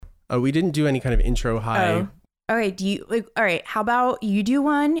We didn't do any kind of intro high. Oh. All right. All right. How about you do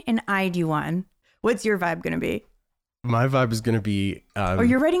one and I do one? What's your vibe going to be? My vibe is going to be... oh,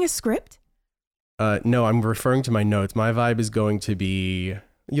 you're writing a script? No, I'm referring to my notes. My vibe is going to be...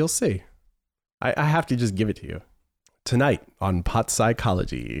 You'll see. I have to just give it to you. Tonight on Pot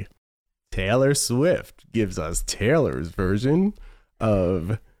Psychology, Taylor Swift gives us Taylor's version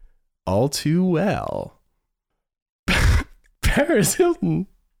of All Too Well. Paris Hilton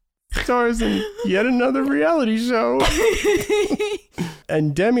stars in yet another reality show.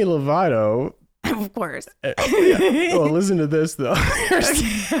 And Demi Lovato... Of course. Yeah. Well, listen to this, though.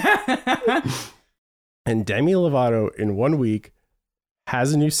 And Demi Lovato, in 1 week,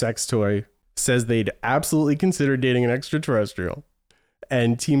 has a new sex toy, says they'd absolutely consider dating an extraterrestrial,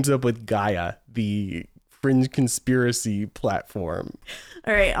 and teams up with Gaia, the fringe conspiracy platform.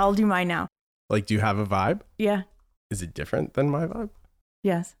 All right, I'll do mine now. Like, do you have a vibe? Yeah. Is it different than my vibe?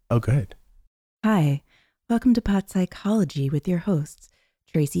 Yes. Oh, good. Hi, welcome to Pot Psychology with your hosts,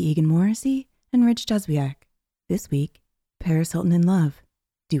 Tracy Egan Morrissey and Rich Duswiak. This week, Paris Hilton in love.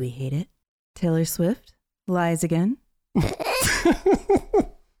 Do we hate it? Taylor Swift lies again.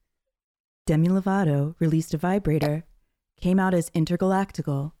 Demi Lovato released a vibrator, came out as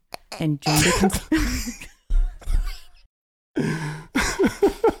intergalactical, and joined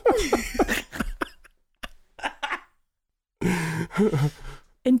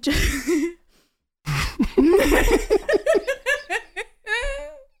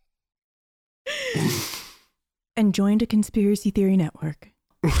and joined a conspiracy theory network.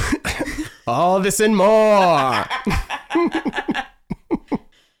 All this and more. All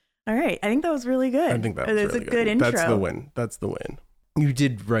right. I think that was really good. I think that was That's really a good intro. That's the win. You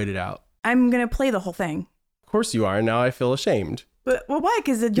did write it out. I'm going to play the whole thing. Of course you are. Now I feel ashamed. But well, why?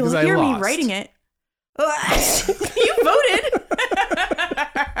 Because you'll I hear me lost. writing it. You voted.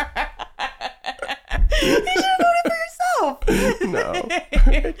 You should have voted for yourself. No,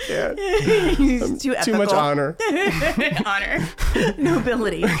 I can't. Too ethical. Too much honor. Honor.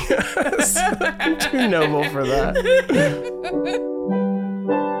 Nobility. Yes. I'm too noble for that.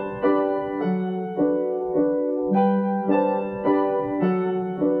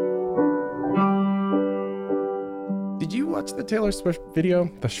 Did you watch the Taylor Swift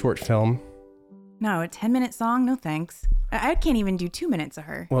video, the short film? No, a 10-minute song? No thanks. I can't even do 2 minutes of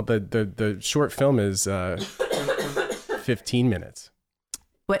her. Well, the short film is 15 minutes.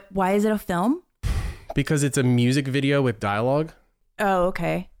 What? Why is it a film? Because it's a music video with dialogue. Oh,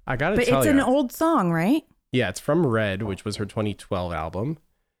 okay. I gotta But tell it's you. an old song, right? Yeah, it's from Red, which was her 2012 album.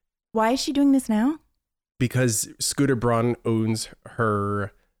 Why is she doing this now? Because Scooter Braun owns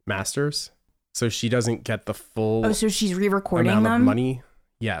her masters, so she doesn't get the full Oh, so she's re-recording amount them? of money.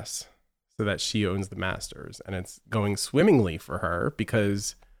 Yes, so that she owns the masters, and it's going swimmingly for her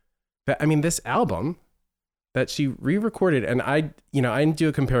because this album that she re-recorded, and I didn't do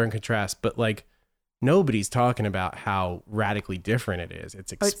a compare and contrast, but like nobody's talking about how radically different it is.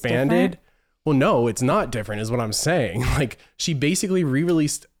 It's expanded. Well, no, it's not different is what I'm saying. Like she basically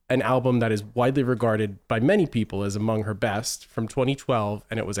re-released an album that is widely regarded by many people as among her best from 2012,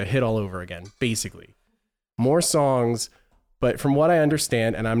 and it was a hit all over again, basically. More songs, but from what I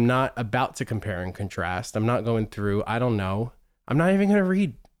understand, and I'm not about to compare and contrast, I'm not going through, I don't know. I'm not even going to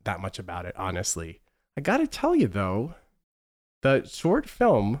read that much about it, honestly. I got to tell you, though, the short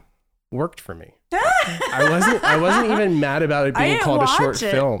film worked for me. I wasn't even mad about it being called a short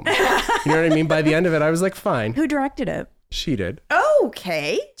film. You know what I mean? By the end of it, I was like, fine. Who directed it? She did.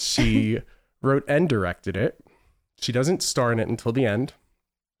 Okay. She wrote and directed it. She doesn't star in it until the end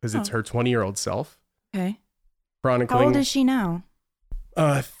because it's her 20-year-old self. Okay. Chronicling. How old is she now?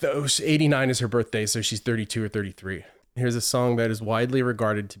 89 is her birthday, so she's 32 or 33. Here's a song that is widely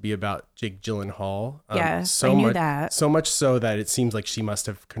regarded to be about Jake Gyllenhaal. Yes, I knew that. So much so that it seems like she must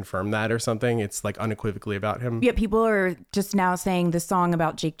have confirmed that or something. It's like unequivocally about him. Yeah, people are just now saying the song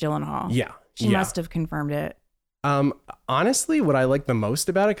about Jake Gyllenhaal. Yeah. She must have confirmed it. Honestly, what I like the most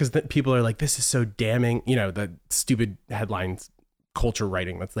about it, because people are like, this is so damning, the stupid headlines, culture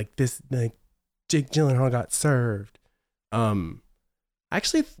writing that's like this, like Jake Gyllenhaal got served. I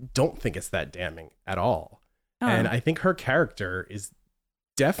actually don't think it's that damning at all. Oh. And I think her character is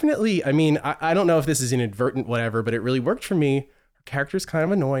definitely, I don't know if this is inadvertent, whatever, but it really worked for me. Her character's kind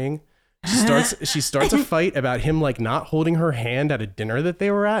of annoying. She starts a fight about him like not holding her hand at a dinner that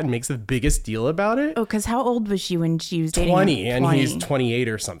they were at and makes the biggest deal about it. Oh, because how old was she when she was dating 20, him? and he's 28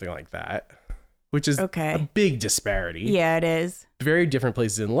 or something like that, which is a big disparity. Yeah, it is. Very different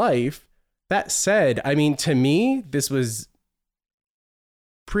places in life. That said, to me, this was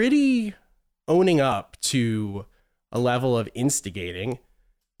pretty owning up to a level of instigating.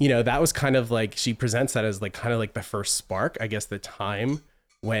 you know, that was kind of like, she presents that as like kind of like the first spark, I guess, the time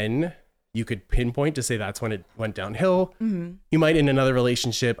when you could pinpoint to say that's when it went downhill. You might in another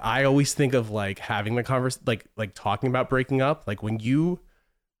relationship. I always think of like having the like talking about breaking up. Like when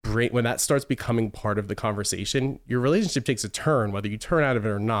that starts becoming part of the conversation, your relationship takes a turn, whether you turn out of it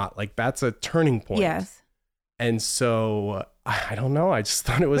or not. Like that's a turning point. Yes. And so I don't know. I just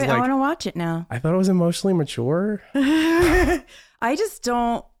thought it was Wait, I want to watch it now. I thought it was emotionally mature. I just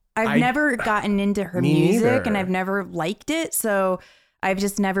don't. I've never gotten into her music neither. and I've never liked it. So I've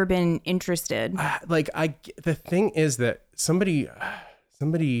just never been interested. The thing is that somebody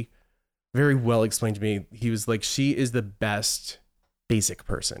very well explained to me, he was like, she is the best basic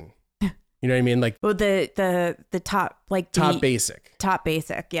person. You know what I mean? Like, Well, the top, like top basic. Top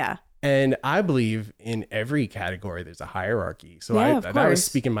basic. Yeah. And I believe in every category, there's a hierarchy. So Yeah, of that course. was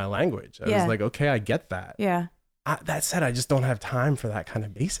speaking my language. I Yeah. was like, okay, I get that. Yeah. That said, I just don't have time for that kind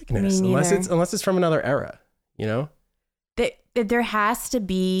of basicness Me neither. unless it's from another era, you know? There has to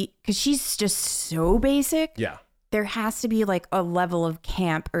be, because she's just so basic. Yeah. There has to be like a level of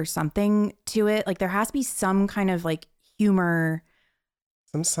camp or something to it. Like there has to be some kind of like humor.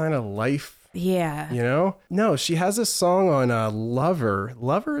 Some sign of life. Yeah. You know? No, she has a song on Lover.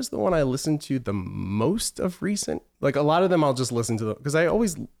 Lover is the one I listen to the most of recent. Like a lot of them I'll just listen to because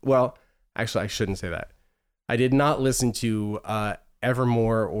actually I shouldn't say that. I did not listen to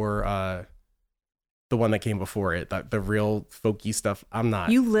Evermore or the one that came before it, the real folky stuff. I'm not.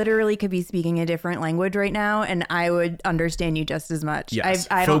 You literally could be speaking a different language right now and I would understand you just as much. Yes,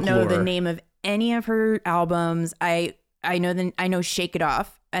 I don't know the folklore. name of any of her albums. I know Shake It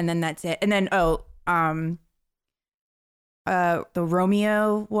Off and then that's it. And then the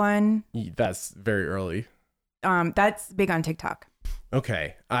Romeo one. That's very early. That's big on TikTok.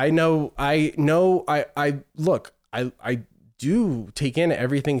 Okay. I do take in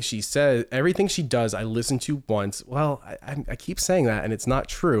everything she says, everything she does. I listen to once. Well, I keep saying that and it's not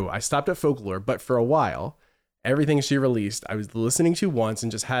true. I stopped at Folklore, but for a while, everything she released, I was listening to once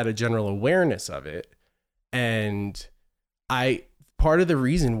and just had a general awareness of it. And part of the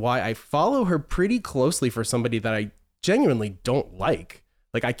reason why I follow her pretty closely for somebody that I genuinely don't like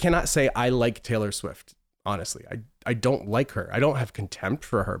I cannot say I like Taylor Swift. Honestly, I don't like her. I don't have contempt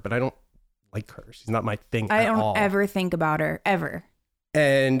for her, but I don't like her. She's not my thing I at all. don't ever think about her, ever.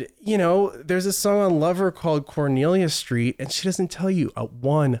 And, you know, there's a song on Lover called Cornelia Street, and she doesn't tell you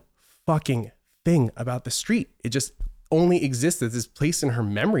one fucking thing about the street. It just only exists as this place in her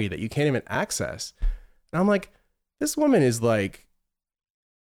memory that you can't even access. And I'm like, this woman is like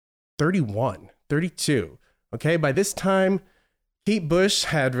 31, 32. Okay, by this time, Kate Bush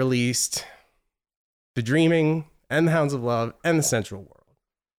had released The Dreaming and The Hounds of Love and The Sensual World.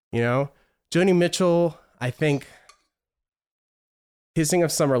 You know, Joni Mitchell, I think Hissing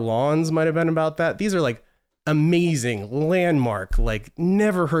of Summer Lawns might have been about that. These are like amazing, landmark, like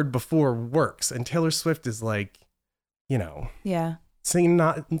never heard before works. And Taylor Swift is like, you know, Yeah. singing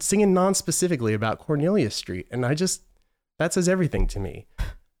non-specifically about Cornelia Street. And that says everything to me.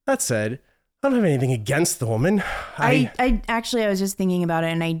 That said, I don't have anything against the woman. I actually, I was just thinking about it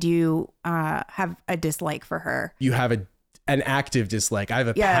and I do have a dislike for her. You have an active dislike. I have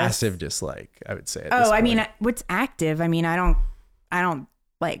a Yes. passive dislike, I would say. What's active? I mean, I don't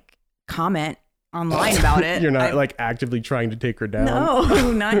like comment online about it. You're not like actively trying to take her down.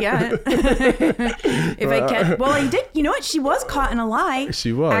 No, not yet. If I can, well, I did. You know what? She was caught in a lie.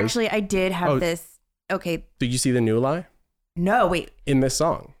 She was. Actually, I did have this. Okay. Did you see the new lie No, wait. in this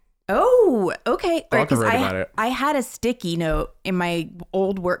song? Oh, okay. Talk Because about it. I had a sticky note in my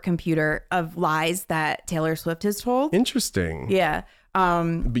old work computer of lies that Taylor Swift has told. Interesting. Yeah.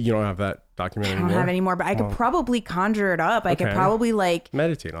 But you don't have that document I anymore? don't have any more, but I could probably conjure it up. I could Okay. probably like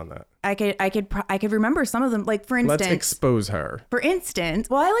Meditate on that. I could remember some of them. Like for Let's instance, expose her. well,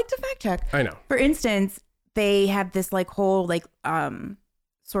 I like to fact check. I know. For instance, they have this like whole like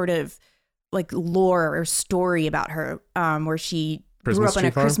sort of like lore or story about her where she grew up on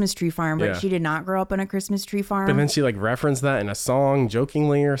a Christmas tree farm, but Yeah. she did not grow up on a Christmas tree farm. But then she like referenced that in a song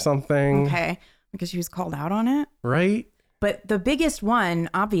jokingly or something. Okay, because she was called out on it. Right? But the biggest one,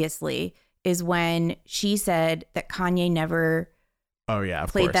 obviously, is when she said that Kanye never Oh yeah,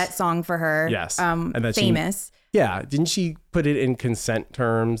 of played course. that song for her. Yes. And And that she- Famous. Yeah, didn't she put it in consent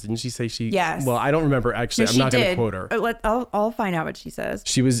terms? Didn't she say she? Yes. Well, I don't remember actually. I'm she not going to did. quote her. I'll find out what she says.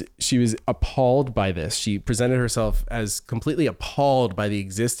 She was appalled by this. She presented herself as completely appalled by the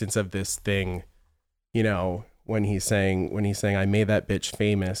existence of this thing. You know, when he's saying I made that bitch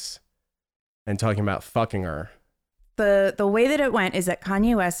famous, and talking about fucking her. The way that it went is that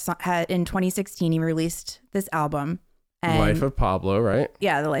Kanye West had in 2016 he released this album, And Life of Pablo, right?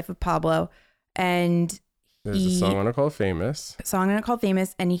 yeah, The Life of Pablo. And There's a song on it called Famous.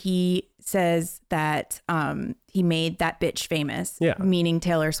 And he says that he made that bitch famous, meaning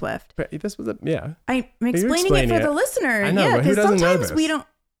Taylor Swift. But this was I'm explaining it for the listeners. I know, but who doesn't know this? We don't.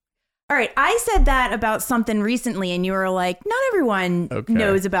 All right, I said that about something recently, and you were like, "Not everyone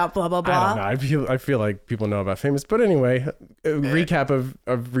knows about blah blah blah." I don't know. I feel like people know about Famous, but anyway, a recap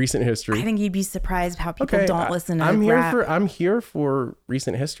of recent history. I think you'd be surprised how people don't listen to rap. I'm here for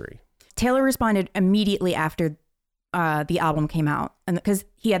recent history. Taylor responded immediately after the album came out, and because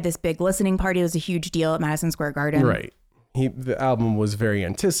he had this big listening party, it was a huge deal at Madison Square Garden. Right. The album was very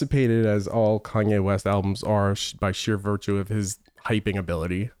anticipated, as all Kanye West albums are, by sheer virtue of his hyping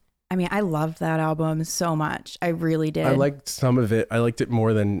ability. I mean, I loved that album so much. I really did. I liked some of it. I liked it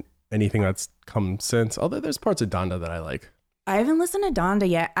more than anything that's come since. Although there's parts of Donda that I like. I haven't listened to Donda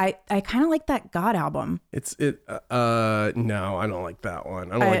yet. I kind of like that God album. No, I don't like that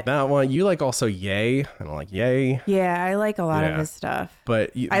one. I don't like that one. You like also Ye. I don't like Ye. Yeah, I like a lot of his stuff.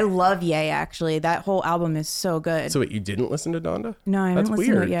 But I love Ye, actually. That whole album is so good. So wait, you didn't listen to Donda? No, I haven't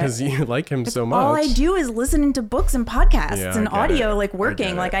listened to it yet. That's weird, because you like him so much. All I do is listening to books and podcasts and audio, like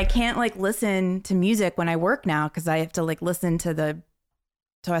working. I can't like listen to music when I work now because I have to like listen to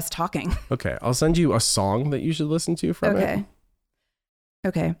us talking. Okay, I'll send you a song that you should listen to from it.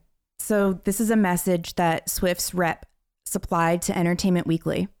 Okay. So this is a message that Swift's rep supplied to Entertainment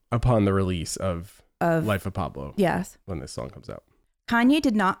Weekly. Upon the release of Life of Pablo. Yes. When this song comes out. Kanye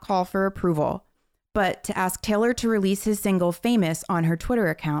did not call for approval, but to ask Taylor to release his single Famous on her Twitter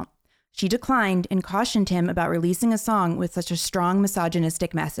account. She declined and cautioned him about releasing a song with such a strong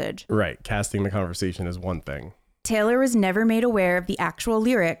misogynistic message. Right. Casting the conversation is one thing. Taylor was never made aware of the actual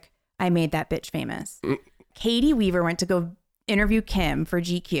lyric, "I made that bitch famous." Katie Weaver went to go interview Kim for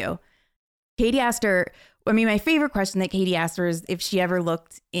GQ. Katie asked her, my favorite question that Katie asked her is if she ever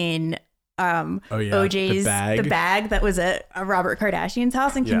looked in OJ's the bag that was at Robert Kardashian's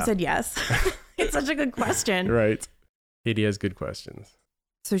house, and Kim said yes. It's such a good question. Right. Katie has good questions.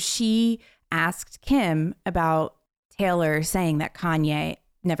 So she asked Kim about Taylor saying that Kanye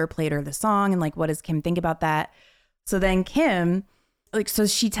never played her the song, and like, what does Kim think about that? So then Kim, so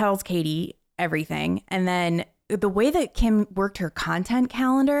she tells Katie everything, and then the way that Kim worked her content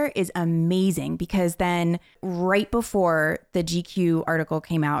calendar is amazing, because then right before the GQ article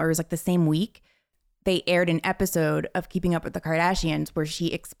came out, or it was like the same week, they aired an episode of Keeping Up with the Kardashians where she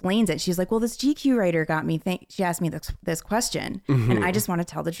explains it. She's like, well, this GQ writer got me, she asked me this question, and I just want to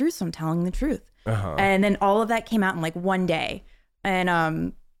tell the truth, so I'm telling the truth. And then all of that came out in like one day.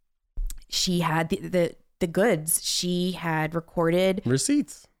 And she had the goods. She had recorded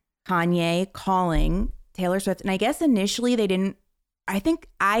receipts. Kanye calling Taylor Swift. And I guess initially they didn't, I think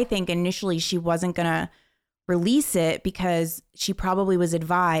initially she wasn't going to release it because she probably was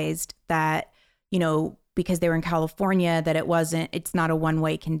advised that, because they were in California, that it's not a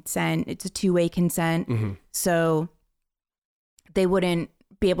one-way consent. It's a two-way consent. So they wouldn't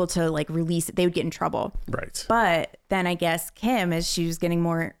be able to like release it. They would get in trouble. Right. But then I guess Kim, as she was getting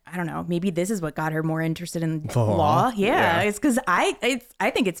more, I don't know, maybe this is what got her more interested in law. Yeah. It's because I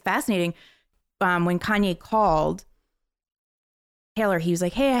think it's fascinating. When Kanye called Taylor, he was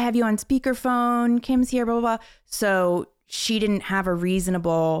like, hey, I have you on speakerphone. Kim's here, blah, blah, blah. So she didn't have a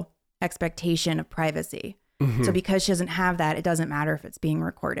reasonable expectation of privacy. So because she doesn't have that, it doesn't matter if it's being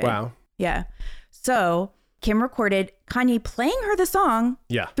recorded. Wow. Yeah. So Kim recorded Kanye playing her the song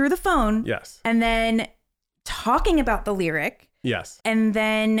through the phone. Yes. And then talking about the lyric. Yes. And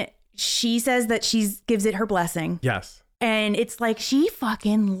then she says that she gives it her blessing. Yes. And it's like she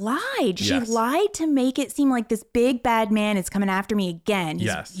fucking lied. She lied to make it seem like this big bad man is coming after me again.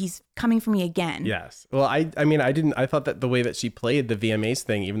 He's coming for me again. Yes. Well, I thought that the way that she played the VMAs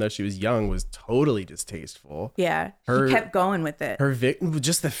thing, even though she was young, was totally distasteful. Yeah. She kept going with it.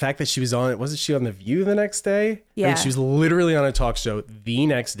 Just the fact that she was wasn't she on The View the next day? Yeah. And she was literally on a talk show the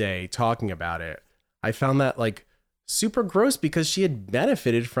next day talking about it. I found that like super gross because she had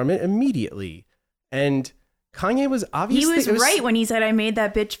benefited from it immediately. And Kanye was obviously... He was right when he said, I made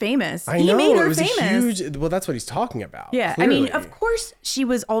that bitch famous. He made her it was famous. A huge... Well, that's what he's talking about. Yeah. Clearly. I mean, of course, she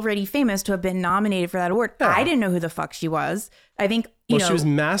was already famous to have been nominated for that award. Yeah. I didn't know who the fuck she was. I think, she was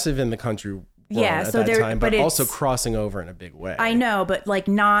massive in the country world at that time, but also crossing over in a big way. I know, but like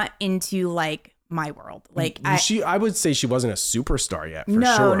not into like my world. Like I would say she wasn't a superstar yet, for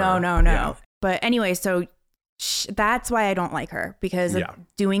sure. No. Yeah. But anyway, so that's why I don't like her, because of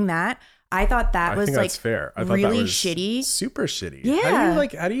doing that. I thought that was like that's fair. I thought really that was shitty. Super shitty. Yeah.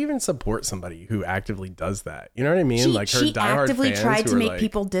 How do you even support somebody who actively does that? You know what I mean? She actively tried to make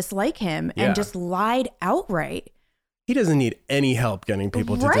people dislike him and just lied outright. he doesn't need any help getting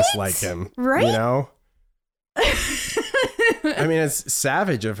people to dislike him. Right? You know? I mean, it's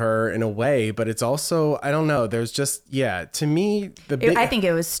savage of her in a way, but it's also, I don't know. There's just, to me, I think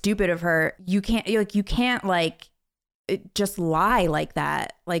it was stupid of her. You can't just lie like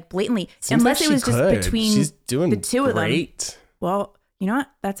that, like blatantly, unless it was just between She's doing the two of them. Great. Well, you know what?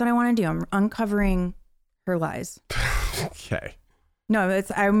 That's what I want to do. I'm uncovering her lies. Okay. No,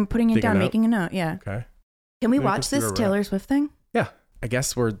 I'm putting it down, making a note. Yeah. Okay. Can we watch this Taylor Swift thing? Yeah. I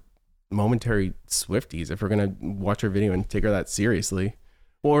guess we're momentary Swifties if we're gonna watch her video and take her that seriously,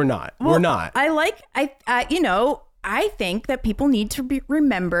 or not. We're not. I think that people need to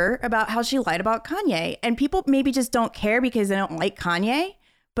remember about how she lied about Kanye, and people maybe just don't care because they don't like Kanye,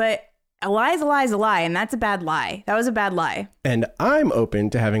 but a lie is a lie is a lie, and that's a bad lie. That was a bad lie. And I'm open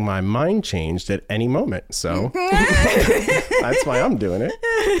to having my mind changed at any moment, so that's why I'm doing it.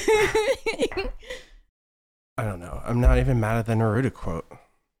 I don't know. I'm not even mad at the Neruda quote.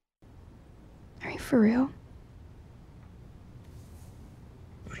 Are you for real?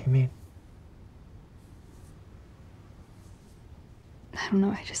 What do you mean? I don't know.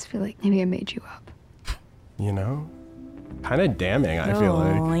 I just feel like maybe I made you up. You know? Kind of damning, I feel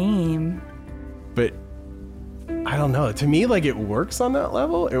like. Lame. But I don't know. To me, like, it works on that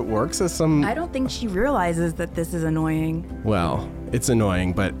level. It works as some... I don't think she realizes that this is annoying. Well, it's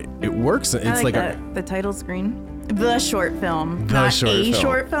annoying, but it works. It's like the title screen. The short film. The not short a film.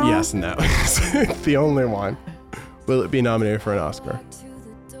 short film? Yes, no. The only one. Will it be nominated for an Oscar?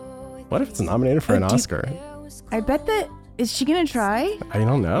 What if it's nominated for an Oscar? I bet that... Is she going to try? I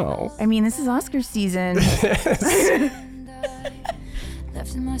don't know. I mean, this is Oscar season.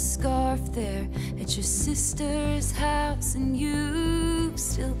 Left my scarf there at your sister's house, and you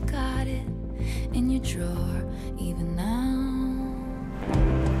still got it in your drawer even now.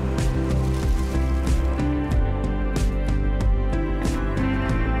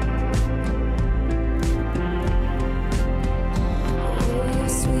 Oh, your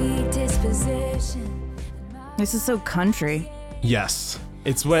sweet disposition. This is so country. Yes.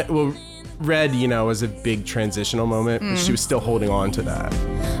 It's what, well, Red, was a big transitional moment, but she was still holding on to that.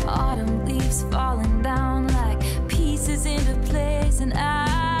 Autumn leaves falling down like pieces into place, and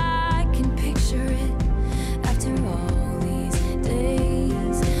I can picture it after all these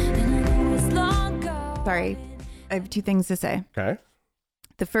days. And I know it's long gone. Sorry. I have two things to say. Okay.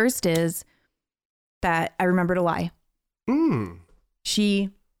 The first is that I remembered a lie. She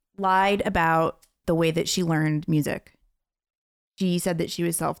lied about the way that she learned music. She said that she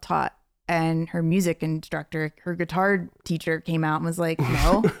was self-taught, and her music instructor, her guitar teacher, came out and was like,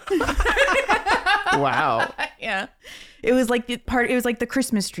 no. Wow. Yeah. It was like it was like the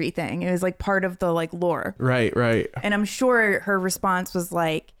Christmas tree thing. It was like part of the like lore. Right. And I'm sure her response was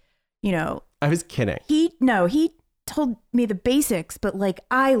like, I was kidding. He told me the basics, but like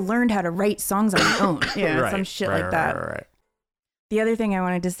I learned how to write songs on my own. Yeah, Right, some shit right, like that. Right. The other thing I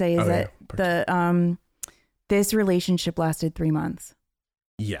wanted to say is that this relationship lasted 3 months.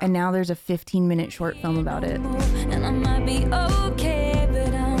 Yeah. And now there's a 15-minute short film about it. And I might be okay,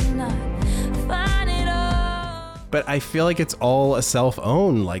 but I'm not fine at all. But I feel like it's all a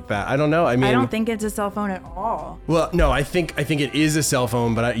self-own like that. I don't know. I mean, I don't think it's a cell phone at all. Well, no, I think it is a cell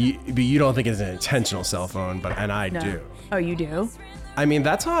phone, but you don't think it's an intentional cell phone, and I do. Oh, you do? I mean,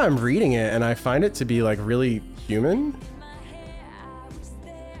 that's how I'm reading it, and I find it to be like really human.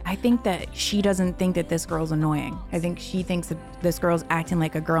 I think that she doesn't think that this girl's annoying. I think she thinks that this girl's acting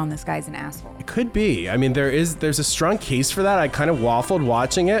like a girl and this guy's an asshole. It could be. I mean, there's a strong case for that. I kind of waffled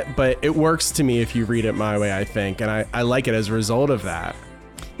watching it, but it works to me if you read it my way, I think, and I like it as a result of that.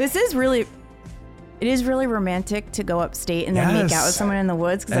 It is really romantic to go upstate and then make out with someone in the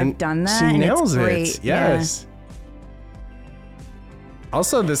woods, because I've done that. She nails and it's great. it. Yes. Yeah.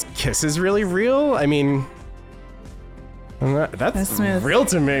 Also, this kiss is really real. I mean, that's real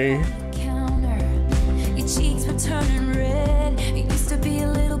to me. Your cheeks were turning red. You used to be a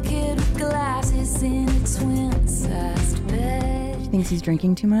little kid with glasses in a twin-sized bed. She thinks he's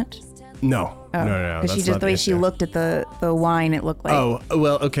drinking too much? No. No. Because the way she looked at the wine, it looked like. Oh,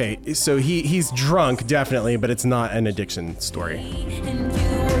 well, okay. So he's drunk, definitely, but it's not an addiction story. And you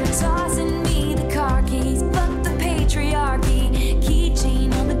were tossing me the car keys, fuck the patriarchy,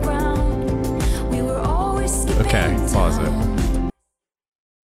 keychain on the ground. We were always skipping Okay, pause it. town.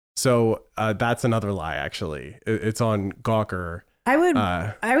 So that's another lie, actually. It's on Gawker. I would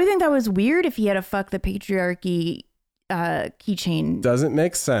think that was weird if he had a fuck the patriarchy keychain. Doesn't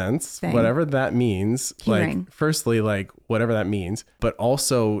make sense, thing. whatever that means. Keyring. Firstly, whatever that means. But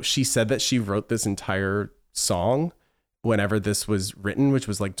also, she said that she wrote this entire song whenever this was written, which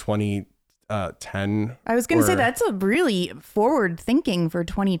was 20 10. I was going to say or that's a really forward thinking for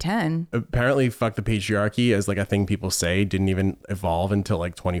 2010. apparently fuck the patriarchy as like a thing people say didn't even evolve until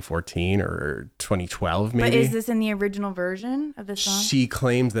like 2014 or 2012 maybe. But is this in the original version of the song? She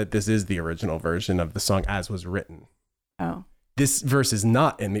claims that this is the original version of the song as was written. Oh. This verse is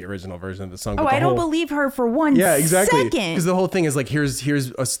not in the original version of the song. Oh, I don't believe her for one Yeah, exactly. second. Because the whole thing is like, here's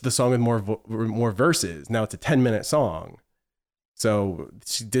the song with more verses. Now it's a 10-minute song. So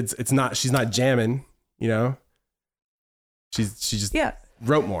she's not jamming, you know? She just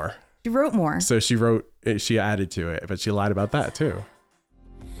wrote more. She wrote more. So she added to it, but she lied about that too.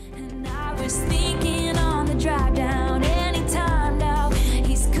 And I was thinking on the drive down anytime now.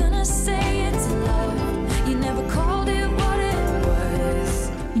 He's gonna say it's love. You never called it what it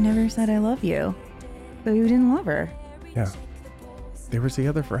was. He never said I love you. So you didn't love her. Yeah. They were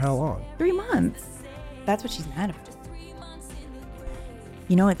together for how long? 3 months. That's what she's mad about.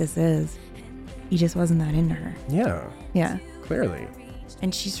 You know what this is? He just wasn't that into her. Yeah, Yeah. clearly.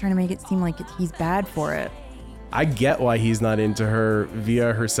 And she's trying to make it seem like he's bad for it. I get why he's not into her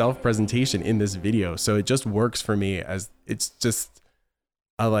via her self-presentation in this video. So it just works for me as it's just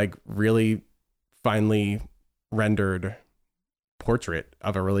a like really finely rendered portrait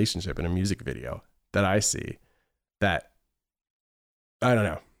of a relationship in a music video that I see that I don't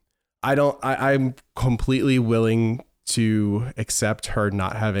know. I'm completely willing to accept her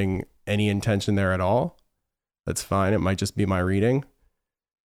not having any intention there at all. That's fine. It might just be my reading.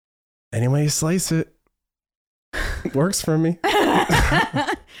 Any way you slice it, it works for me.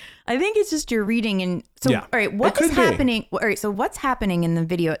 I think it's just your reading. And so, Yeah, all right, what it is could be. happening? All right, so what's happening in the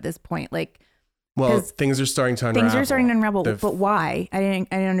video at this point? Like, Well, 'cause things are starting to unravel. things are starting to unravel, The- but why? I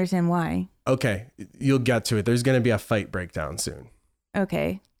didn't understand why. Okay, you'll get to it. There's going to be a fight breakdown soon.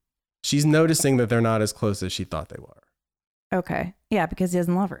 Okay. She's noticing that they're not as close as she thought they were. Okay. Yeah, because he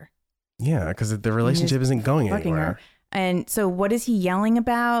doesn't love her. Yeah, because the relationship isn't going Fucking anywhere. her. And so what is he yelling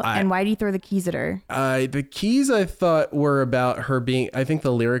about? And why do you throw the keys at her? The keys I thought were about her being, I think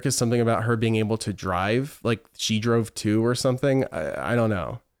the lyric is something about her being able to drive, like she drove too or something. I don't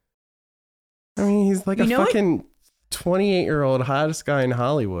know. I mean, he's like You know fucking 28-year-old hottest guy in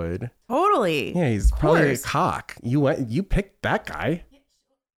Hollywood. Totally. Yeah, he's probably a course. cock. You picked that guy.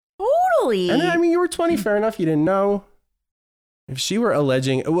 Totally. And I mean, you were 20, fair enough. You didn't know. If she were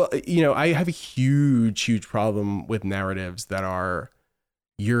alleging, well, you know, I have a huge problem with narratives that are,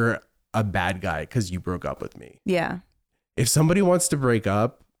 you're a bad guy because you broke up with me. Yeah. If somebody wants to break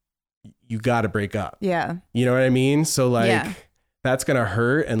up, you got to break up. Yeah. You know what I mean? So like, Yeah. that's going to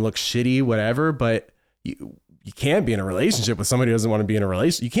hurt and look shitty, whatever, but you can't be in a relationship with somebody who doesn't want to be in a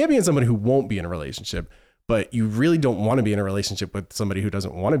relationship. You can't be in somebody who won't be in a relationship, but you really don't want to be in a relationship with somebody who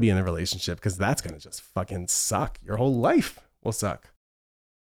doesn't want to be in a relationship because that's going to just fucking suck. Your whole life will suck.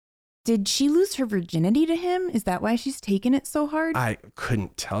 Did she lose her virginity to him? Is that why she's taking it so hard? I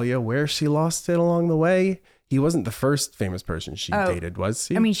couldn't tell you where she lost it along the way. He wasn't the first famous person she dated, was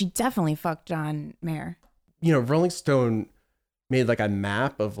he? I mean, she definitely fucked John Mayer. You know, Rolling Stone made like a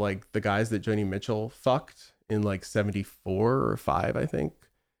map of like the guys that Joni Mitchell fucked in like 74 or 5, I think.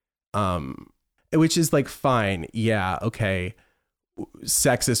 Which is like fine. Yeah, okay.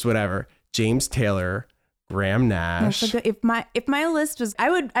 Sexist, whatever. James Taylor, Graham Nash. So if my list was, I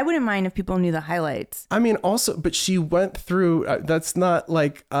wouldn't mind if people knew the highlights. I mean, also, but she went through, that's not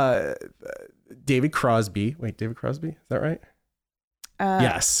like David Crosby. Wait, David Crosby? Is that right?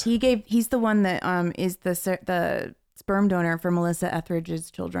 Yes. He's the one that is the sperm donor for Melissa Etheridge's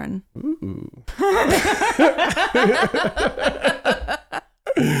children. Ooh.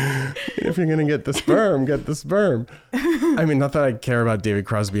 If you're gonna get the sperm, get the sperm. I mean, not that I care about David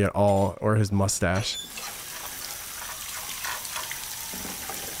Crosby at all or his mustache.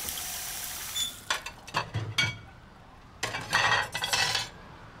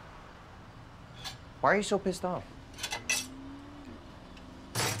 Why are you so pissed off?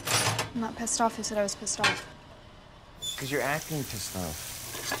 I'm not pissed off. Who said I was pissed off? Because you're acting pissed off.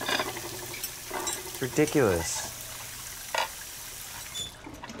 It's ridiculous.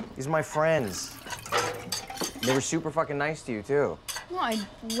 These are my friends. They were super fucking nice to you, too. No, I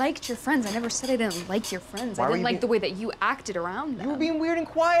liked your friends. I never said I didn't like your friends. Why I were didn't you like being- the way that you acted around them. You were being weird and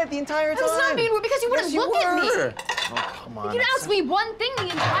quiet the entire time. I was not being weird because you wouldn't Yes, you look at me. were. Oh, come on. You that's asked me one thing the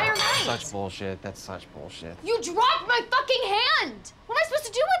entire night. Such bullshit. That's such bullshit. You dropped my fucking hand. What am I supposed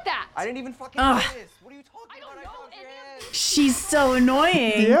to do with that? I didn't even fucking Ugh. do this. What are you talking I don't about? know I felt your any of hand. She's so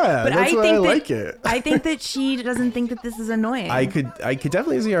annoying. Yeah, but that's I why think I that, like it. I think that she doesn't think that this is annoying. I could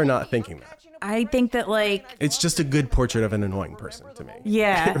definitely see her not thinking that. I think that like It's just a good portrait of an annoying person to me.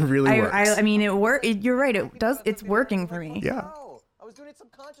 yeah, It really works. I mean, it work. You're right. It does. It's working for me. Yeah. I was doing it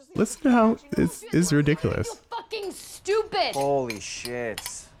subconsciously. Listen to how it's ridiculous. You're fucking stupid. Holy shit.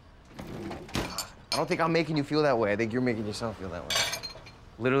 I don't think I'm making you feel that way. I think you're making yourself feel that way.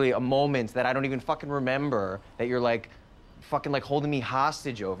 Literally a moment that I don't even fucking remember that you're like fucking like holding me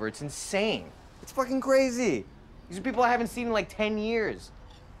hostage over. It's insane. It's fucking crazy. These are people I haven't seen in like 10 years.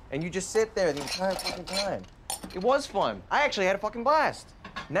 And you just sit there the entire fucking time. It was fun. I actually had a fucking blast.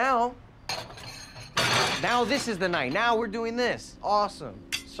 Now this is the night. Now we're doing this. Awesome.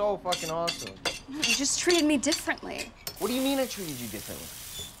 So fucking awesome. You just treated me differently. What do you mean I treated you differently?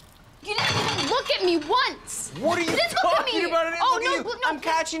 You didn't even look at me once. What are you didn't look at talking me. about? I didn't look at you. I'm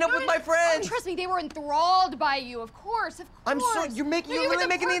catching up with my friends. Oh, trust me, they were enthralled by you. Of course, of course. You're No, you were really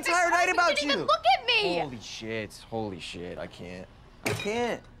making the perfect entire night person. about You didn't even you. look at me. Holy shit, I can't.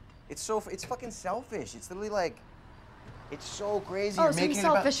 It's fucking selfish. It's literally like, it's so crazy. Oh, You're so making I'm it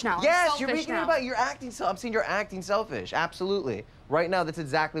about- selfish now. I'm Yes, you're selfish making now. it about, you're acting, I'm saying you're acting selfish, absolutely. Right now, that's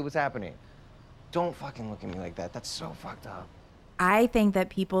exactly what's happening. Don't fucking look at me like that. That's so fucked up. I think that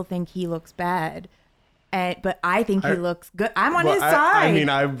people think he looks bad, but I think he looks good. I'm on his side. I mean,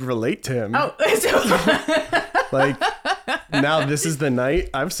 I relate to him. Oh, so Like, now this is the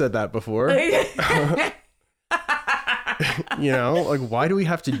night. I've said that before. You know, like, why do we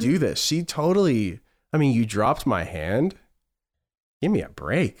have to do this? She totally, I mean, you dropped my hand. Give me a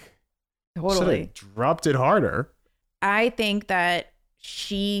break. totally. Should've dropped it harder. I think that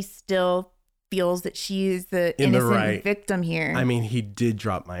she still feels that she is the In the innocent right. victim here. I mean, he did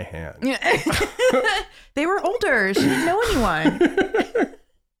drop my hand. They were older. She didn't know anyone.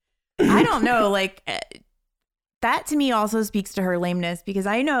 I don't know. Like, that to me also speaks to her lameness, because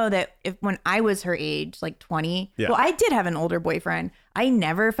I know that when I was her age, like 20, Yeah. well, I did have an older boyfriend. I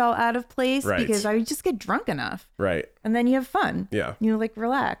never felt out of place Right. because I would just get drunk enough. Right. And then you have fun. Yeah. You like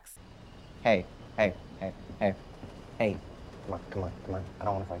relax. Hey. Come on. I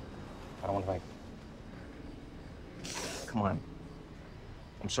don't want to fight. Come on.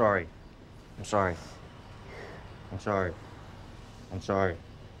 I'm sorry. I'm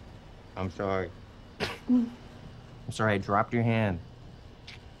sorry, I dropped your hand.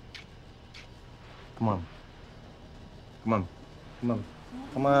 Come on.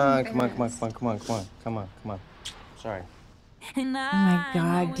 Sorry. Oh my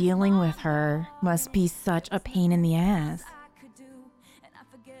God, dealing with her must be such a pain in the ass.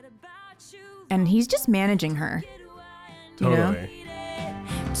 And he's just managing her. You know? Totally.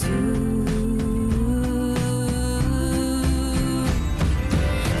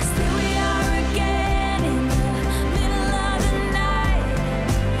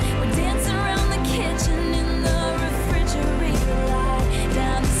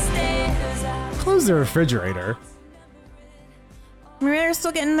 Close the refrigerator. Maybe they're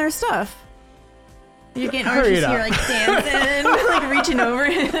still getting their stuff. You're getting Hurry oranges it here, up. like dancing, like reaching over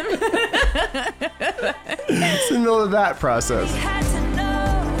him. It's in the middle of that process.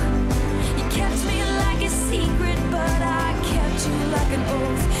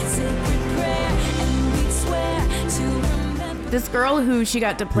 This girl who she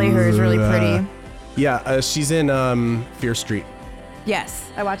got to play her is really pretty. Yeah, she's in Fear Street. Yes,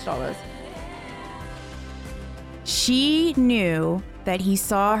 I watched all those. She knew that he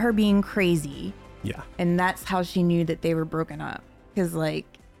saw her being crazy, Yeah. and that's how she knew that they were broken up. Because like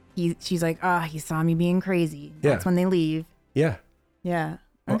she's like, he saw me being crazy. That's Yeah. when they leave. Yeah. Yeah.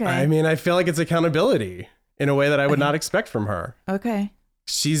 Well, Okay. I mean, I feel like it's accountability in a way that I would not expect from her. Okay.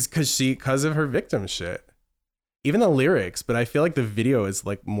 Because of her victim shit. Even the lyrics, but I feel like the video is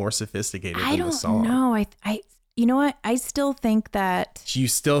like more sophisticated I than the song. don't know. I you know what? I still think that. You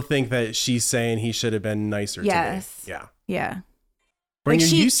still think that she's saying he should have been nicer Yes. to me. Yeah. Yeah. When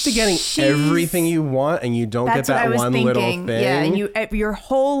Like, you're used to getting she's- everything you want and you don't get That's what I that was one thinking. little thing. Yeah, and your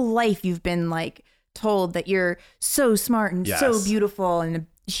whole life you've been like told that you're so smart and so Yes. beautiful and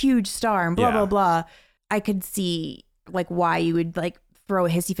a huge star and blah Yeah. blah blah. I could see like why you would like throw a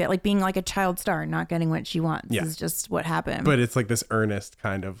hissy fit, like being like a child star and not getting what she wants. Yeah. Is just what happened. But it's like this earnest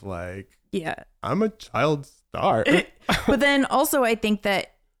kind of like, yeah. I'm a child star. But then also I think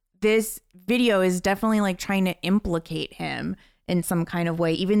that this video is definitely like trying to implicate him in some kind of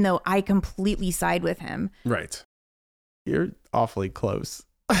way, even though I completely side with him. Right. You're awfully close.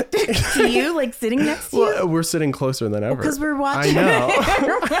 To you, like sitting next to you. Well, we're sitting closer than ever. Because we're watching, I know.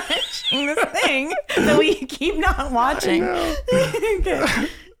 we're watching this thing that we keep not watching. Okay.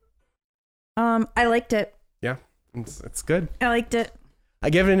 I liked it. Yeah, it's good. I liked it. I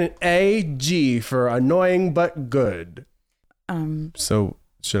give it an AG for annoying but good. Um, So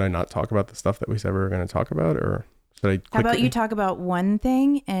should I not talk about the stuff that we said we were going to talk about, or should I? how about quickly- you talk about one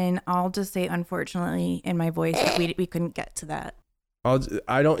thing, and I'll just say, unfortunately, in my voice, we couldn't get to that. I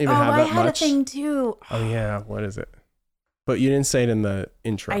don't even Oh, have I that had much. a thing too. Oh yeah, what is it? But you didn't say it in the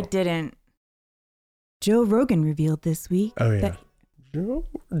intro. I didn't. Joe Rogan revealed this week Oh yeah. that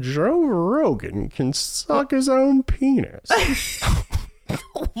Joe Rogan can suck his own penis.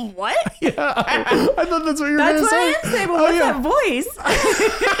 what? Yeah, I thought that's what you were That's gonna what say. I am saying, but Oh, what's yeah. that voice?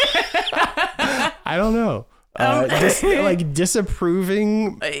 I don't know. Like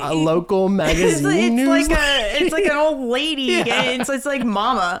disapproving a local It's magazine news. it's like an old lady. Yeah. It's like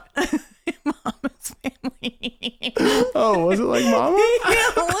Mama. Mama's Family. Oh, was it like Mama?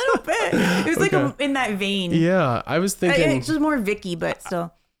 Yeah, a little bit. It was like Okay. in that vein. Yeah, I was thinking. It's just more Vicky, but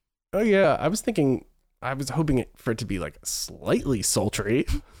still. Oh yeah, I was thinking. I was hoping for it to be like slightly sultry.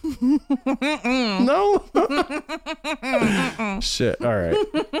 No. Shit. All right.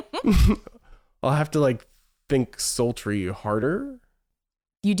 I'll have to like think sultry harder.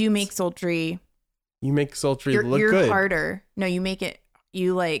 You do make sultry. You make sultry You're, look you're good. harder. No, you make it.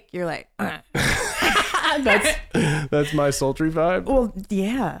 You're like. That's my sultry vibe. Well,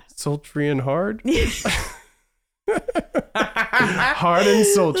 yeah. Sultry and hard. Hard and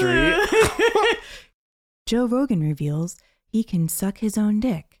sultry. Joe Rogan reveals he can suck his own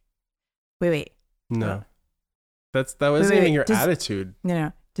dick. Wait. No, that wasn't even your attitude. No.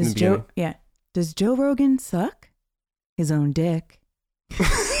 In Does the Joe? beginning. Yeah. Does Joe Rogan suck his own dick?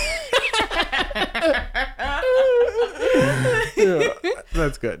 Yeah,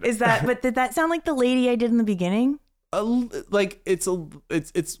 that's good. Is that? But did that sound like the lady I did in the beginning? Like it's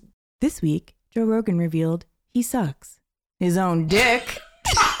This week, Joe Rogan revealed he sucks his own dick.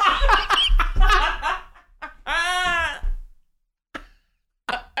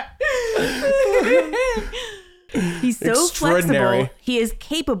 He's so Extraordinary. flexible. He is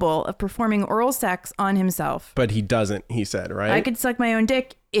capable of performing oral sex on himself. but he doesn't. He said, right? I could suck my own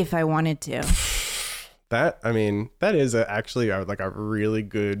dick if I wanted to. That is actually like a really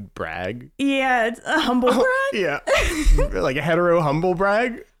good brag. Yeah, it's a humble brag. Yeah, like a hetero humble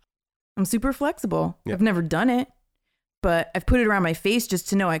brag. I'm super flexible. Yeah. I've never done it, but I've put it around my face just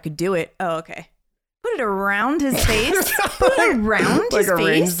to know I could do it. Oh, okay. Put it around his face. Put it around Like his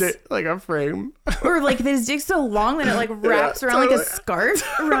arranged face. it like a frame. Or like his dick's so long that it like wraps around like a totally.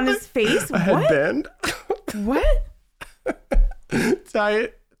 scarf around his face. A What? headband. What? tie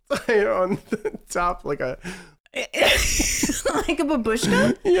it on the top like a Like a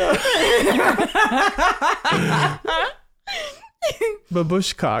babushka? yeah.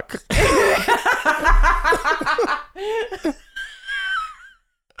 Babushcock.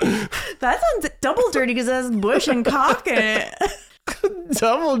 That sounds double dirty because it has bush and cock in it.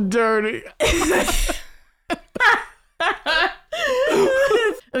 Double dirty.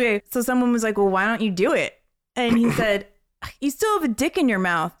 Okay, so someone was like, well, why don't you do it? And he said, you still have a dick in your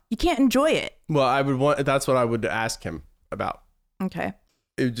mouth. You can't enjoy it. Well, that's what I would ask him about. Okay.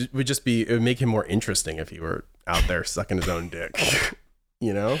 It would make him more interesting if he were out there sucking his own dick.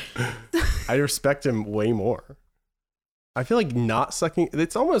 You know? I respect him way more. I feel like not sucking,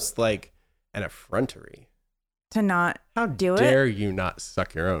 it's almost like an effrontery. To not How do dare you not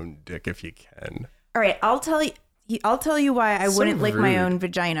suck your own dick if you can? All right, I'll tell you why I So wouldn't lick my rude. own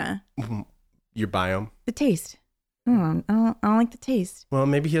vagina. Your biome. The taste. I don't like the taste. Well,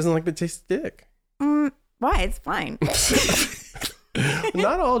 maybe he doesn't like the taste of dick. Why? It's fine.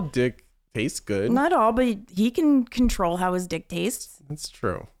 Not all dick tastes good. Not all, but he can control how his dick tastes. That's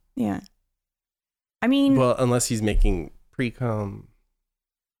true. Yeah. I mean, Well, unless he's making pre-cum.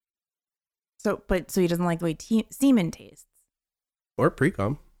 so he doesn't like the way semen tastes. Or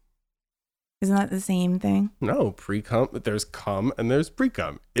pre-cum. Isn't that the same thing? No, pre-cum. There's cum and there's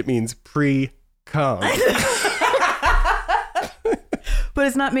pre-cum. It means pre-cum. But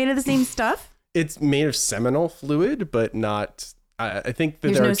it's not made of the same stuff? It's made of seminal fluid, but not. I think that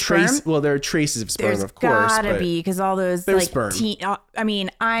There's there no are traces. sperm? Well, there are traces of sperm, There's of course. gotta but be, because all those there's like sperm. I mean,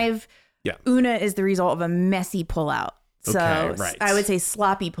 Yeah. Una is the result of a messy pullout. So Okay, right. I would say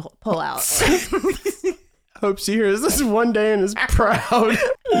sloppy pullout. Hope she hears this one day and is proud.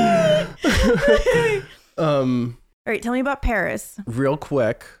 All right, tell me about Paris. Real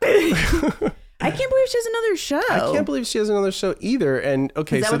quick. I can't believe she has another show. I can't believe she has another show either. And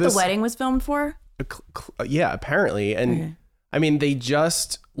okay, Is that so what this, the wedding was filmed for? yeah, apparently. And Okay. I mean, they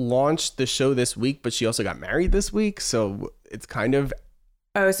just launched the show this week, but she also got married this week. So it's kind of,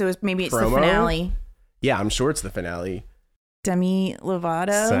 Oh, so maybe it's Promo? the finale. yeah, I'm sure it's the finale. Demi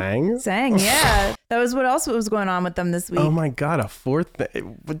Lovato Sang? yeah. That was what else was going on with them this week. Oh my God, a fourth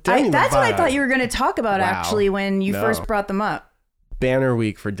thing. That's what I thought you were going to talk about Wow. actually when you No. first brought them up. Banner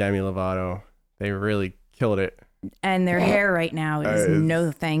week for Demi Lovato. They really killed it. And their hair right now is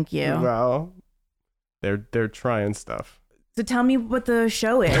no thank you. Wow. They're trying stuff. So tell me what the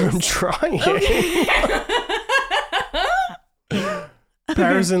show I'm is. trying.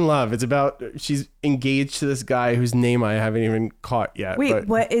 Paris in Love. It's about she's engaged to this guy whose name I haven't even caught yet. Wait, but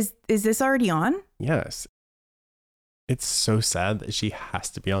what is this already on? yes. It's so sad that she has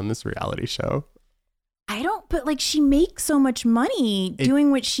to be on this reality show. I don't, but like she makes so much money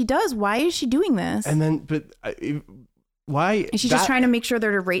doing what she does. Why is she doing this? And then, why? Is she just trying to make sure that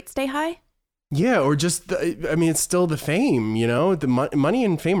her rates stay high? Yeah, or just, it's still the fame, the money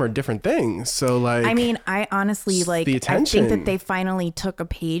and fame are different things. So like, I honestly like, the attention. I think that they finally took a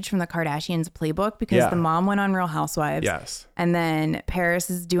page from the Kardashians playbook because the mom went on Real Housewives. Yes. And then Paris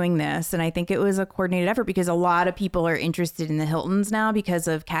is doing this. And I think it was a coordinated effort because a lot of people are interested in the Hiltons now because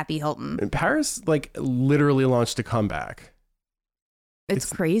of Kathy Hilton. And Paris like literally launched a comeback.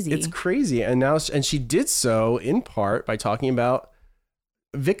 It's crazy. It's crazy. And now, and she did so in part by talking about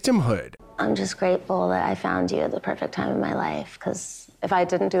victimhood. I'm just grateful that I found you at the perfect time in my life, because if I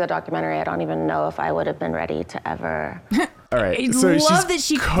didn't do the documentary, I don't even know if I would have been ready to ever. All right. I so love she's that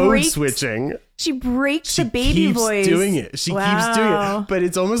she code switching. She breaks She the baby keeps voice. doing it. She keeps doing it. But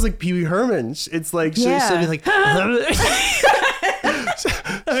it's almost like Pee Wee Herman. It's like she'll be like she'll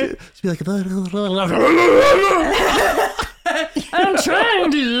be like I'm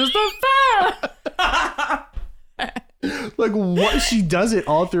trying to use the phone. like what she does it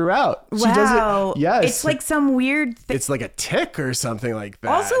all throughout. She does it. Yes. It's like some weird thing. It's like a tick or something like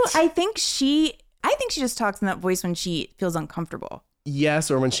that. Also, I think she just talks in that voice when she feels uncomfortable. Yes,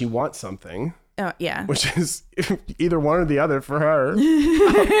 or when she wants something. Oh, yeah. Which is either one or the other for her.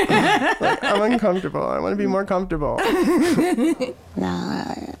 Like, I'm uncomfortable. I want to be more comfortable. No,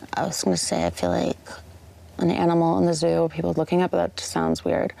 I was going to say, I feel like an animal in the zoo people looking up, but that just sounds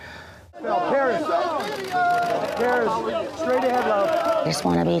weird. Paris, straight ahead, love. I just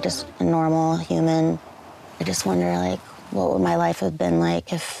want to be just a normal human. I just wonder, like, what would my life have been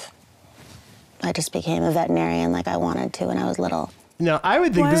like if I just became a veterinarian like I wanted to when I was little. Now, I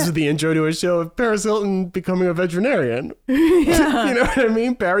would think this is the intro to a show of Paris Hilton becoming a veterinarian. Yeah. You know what I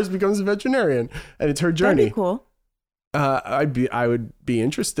mean? Paris becomes a veterinarian, and it's her journey. That'd be cool. I would be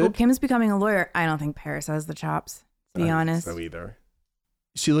interested. Well, Kim's becoming a lawyer. I don't think Paris has the chops, to be honest. So either.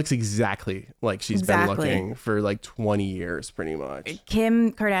 She looks exactly like she's been looking for like 20 years, pretty much.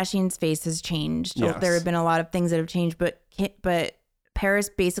 Kim Kardashian's face has changed. Yes. There have been a lot of things that have changed, but Paris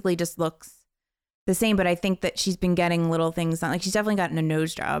basically just looks the same. But I think that she's been getting little things done. Like she's definitely gotten a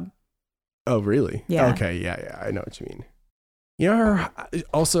nose job. Oh, really? Yeah. Okay. Yeah. I know what you mean. You know,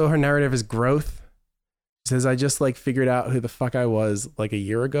 her narrative is growth. She says, I just like figured out who the fuck I was like a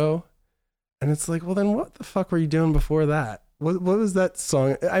year ago. And it's like, well, then what the fuck were you doing before that? What was that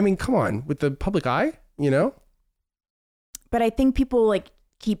song? I mean, come on, with the public eye, But I think people like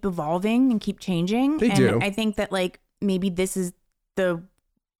keep evolving and keep changing. They do. I think that like maybe this is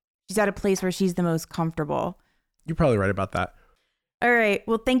she's at a place where she's the most comfortable. You're probably right about that. All right.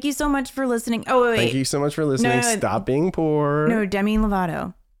 Well, thank you so much for listening. Oh, wait. Thank you so much for listening. No. Stop being poor. No, Demi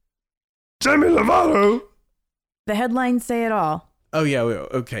Lovato. Demi Lovato. The headlines say it all. Oh, yeah.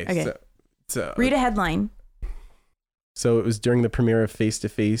 Okay. So read a headline. So it was during the premiere of Face to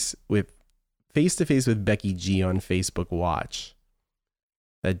Face with Becky G on Facebook Watch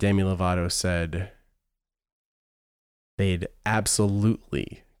that Demi Lovato said they'd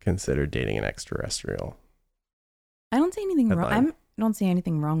absolutely consider dating an extraterrestrial. I don't see anything Headline. wrong. I don't see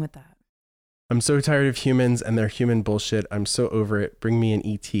anything wrong with that. I'm so tired of humans and their human bullshit. I'm so over it. Bring me an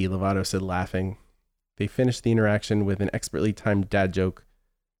ET, Lovato said, laughing. They finished the interaction with an expertly timed dad joke,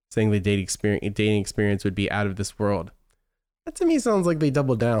 saying the dating experience would be out of this world. That to me sounds like they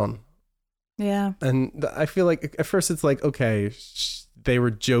doubled down. Yeah. And I feel like at first it's like, okay, they were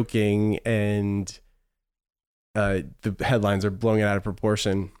joking and the headlines are blowing it out of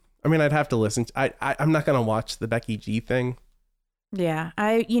proportion. I mean, I'd have to listen. I'm not going to watch the Becky G thing. Yeah.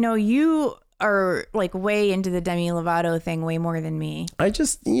 You are like way into the Demi Lovato thing way more than me. I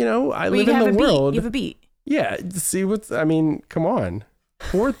just, I live in the world. You have a beat. Yeah. See come on.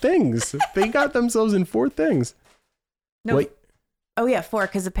 4 things. They got themselves in 4 things. No. Wait. Oh, yeah, 4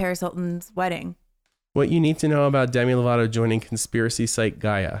 because of Paris Hilton's wedding. What you need to know about Demi Lovato joining conspiracy site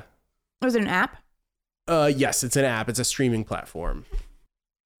Gaia. Was it an app? Yes, it's an app. It's a streaming platform.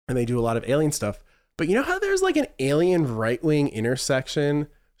 And they do a lot of alien stuff. But you know how there's like an alien right-wing intersection?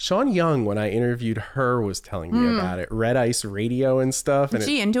 Sean Young, when I interviewed her, was telling me about it. Red Ice Radio and stuff. Is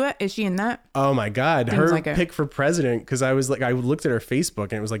she into it? Is she in that? Oh my God. Seems her like pick for president, because I looked at her Facebook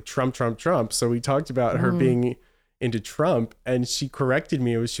and it was like Trump, Trump, Trump. So we talked about her being into Trump, and she corrected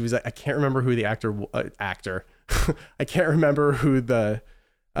me. She was like, I can't remember who the actor. I can't remember who the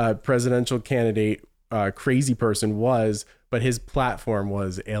presidential candidate crazy person was, but his platform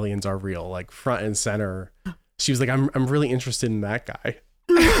was aliens are real, like front and center. She was like, I'm really interested in that guy.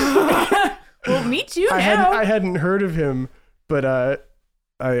 Well, me too. I hadn't heard of him, but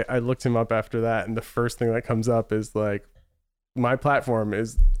I looked him up after that, and the first thing that comes up is like, my platform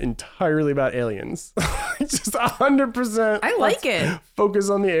is entirely about aliens. Just 100%. I like it. Focus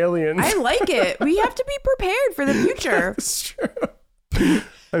on the aliens. I like it. We have to be prepared for the future. It's true.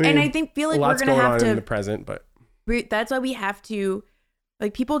 I mean, and I feel like we're gonna have to in the present, but that's why we have to.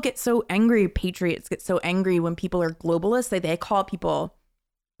 Like, people get so angry. Patriots get so angry when people are globalists. They call people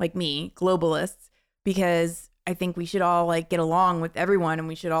like me globalists, because I think we should all like get along with everyone, and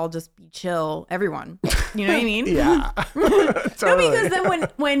we should all just be chill. Everyone, you know what I mean? Yeah. Totally. No, because then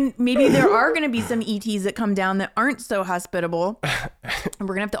when maybe there are going to be some ETs that come down that aren't so hospitable, and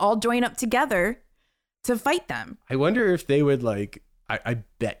we're gonna have to all join up together to fight them. I wonder if they would like. I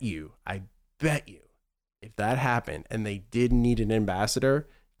bet you, if that happened and they did need an ambassador,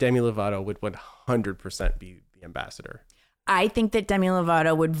 Demi Lovato would 100% be the ambassador. I think that Demi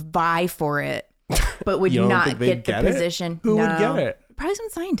Lovato would vie for it, but would not get the position. Who would get it? Probably some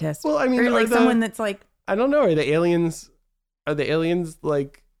scientist. Well, I mean, or like someone that's like, I don't know. Are the aliens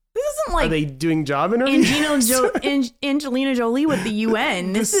like? This isn't like, are they doing job interviews? Angelina Jolie with the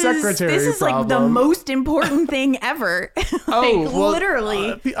UN. This is problem. Like the most important thing ever.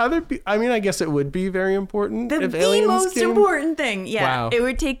 Literally. The other, I mean, I guess it would be very important. The most important thing. Yeah. Wow. It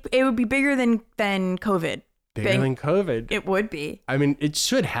would be bigger than COVID. Bigger than COVID. It would be. I mean, it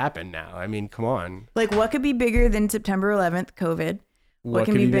should happen now. I mean, come on. Like, what could be bigger than September 11th, COVID? What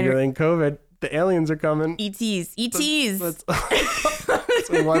can be bigger than COVID? The aliens are coming. ETs. That's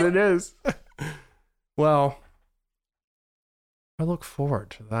what it is. Well, I look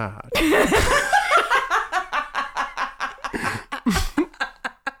forward to that.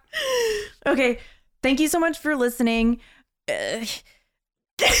 Okay. Thank you so much for listening.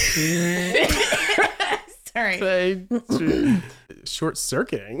 Sorry. Short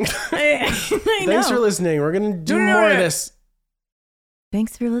circuiting. I know. Thanks for listening. We're going to do more of this.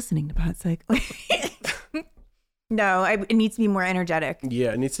 Thanks for listening to Pot Psych. No, it needs to be more energetic.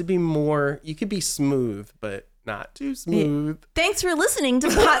 Yeah, it needs to be more. You could be smooth, but not too smooth. Thanks for listening to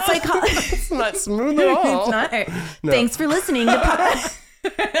Pot Psychology. It's not smooth at all. It's not. No. Thanks for listening to Pot.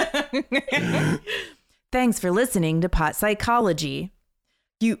 Thanks for listening to Pot Psychology.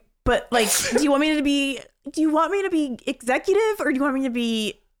 But like, do you want me to be executive, or do you want me to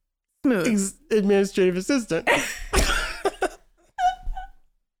be smooth? Administrative assistant.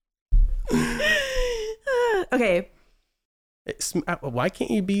 Okay. Why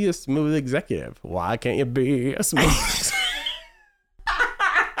can't you be a smooth executive? Why can't you be a smooth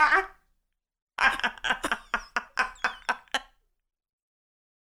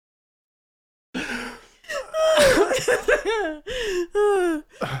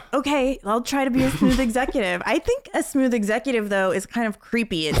Okay, I'll try to be a smooth executive. I think a smooth executive, though, is kind of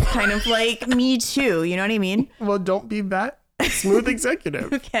creepy. It's kind of like Me Too. You know what I mean? Well, don't be that smooth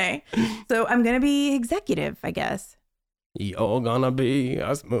executive. Okay. So I'm going to be executive, I guess. You're going to be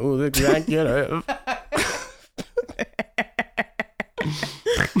a smooth executive.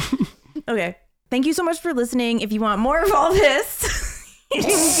 Okay. Thank you so much for listening. If you want more of all this,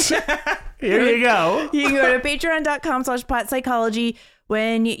 here you go. You can go to patreon.com/potpsychology.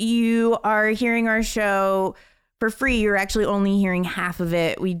 When you are hearing our show for free, you're actually only hearing half of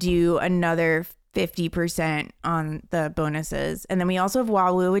it. We do another 50% on the bonuses. And then we also have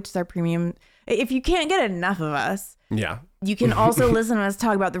Wowoo, which is our premium. If you can't get enough of us, yeah, you can also listen to us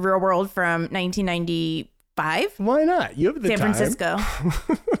talk about the real world from 1995. Why not? You have the San Francisco.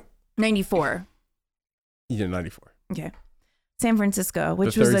 94. Yeah, 94. Okay. San Francisco,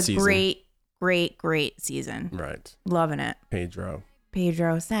 which was a season. great season. Right. Loving it. Pedro,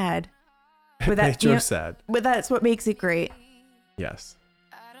 sad. But that, Pedro's sad. But that's what makes it great. Yes.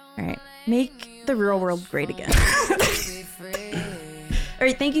 All right. Make the real world great again. All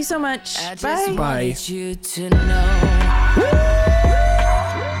right. Thank you so much. Bye. Bye. You to know.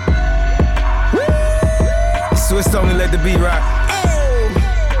 Swiss only let the beat rock.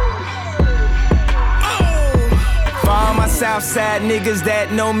 For all my Southside niggas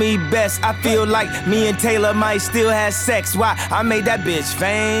that know me best, I feel like me and Taylor might still have sex. Why? I made that bitch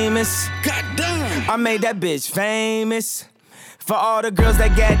famous. Goddamn. I made that bitch famous. For all the girls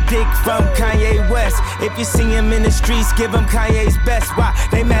that got dick from Kanye West, if you see him in the streets, give him Kanye's best. Why?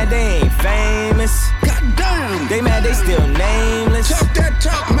 They mad they ain't famous. Goddamn. They mad they still nameless. Talk that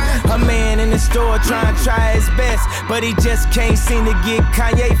talk, man. A man in the store trying to try his best, but he just can't seem to get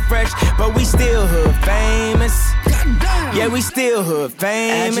Kanye fresh. But we still hood famous. Yeah, we still hood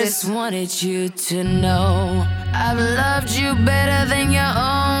I famous. just wanted you to know I've loved you better than your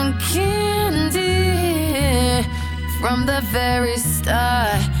own candy. From the very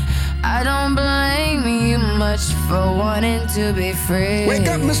start, I don't blame you much for wanting to be free. Wake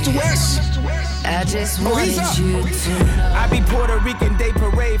up, Mr. West. I just wanted you to know. I be Puerto Rican Day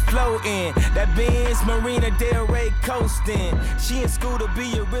Parade floating. That Benz Marina Del Rey coasting. She in school to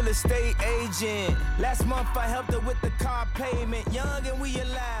be a real estate agent. Last month I helped her with the car payment. Young and we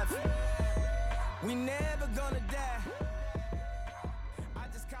alive.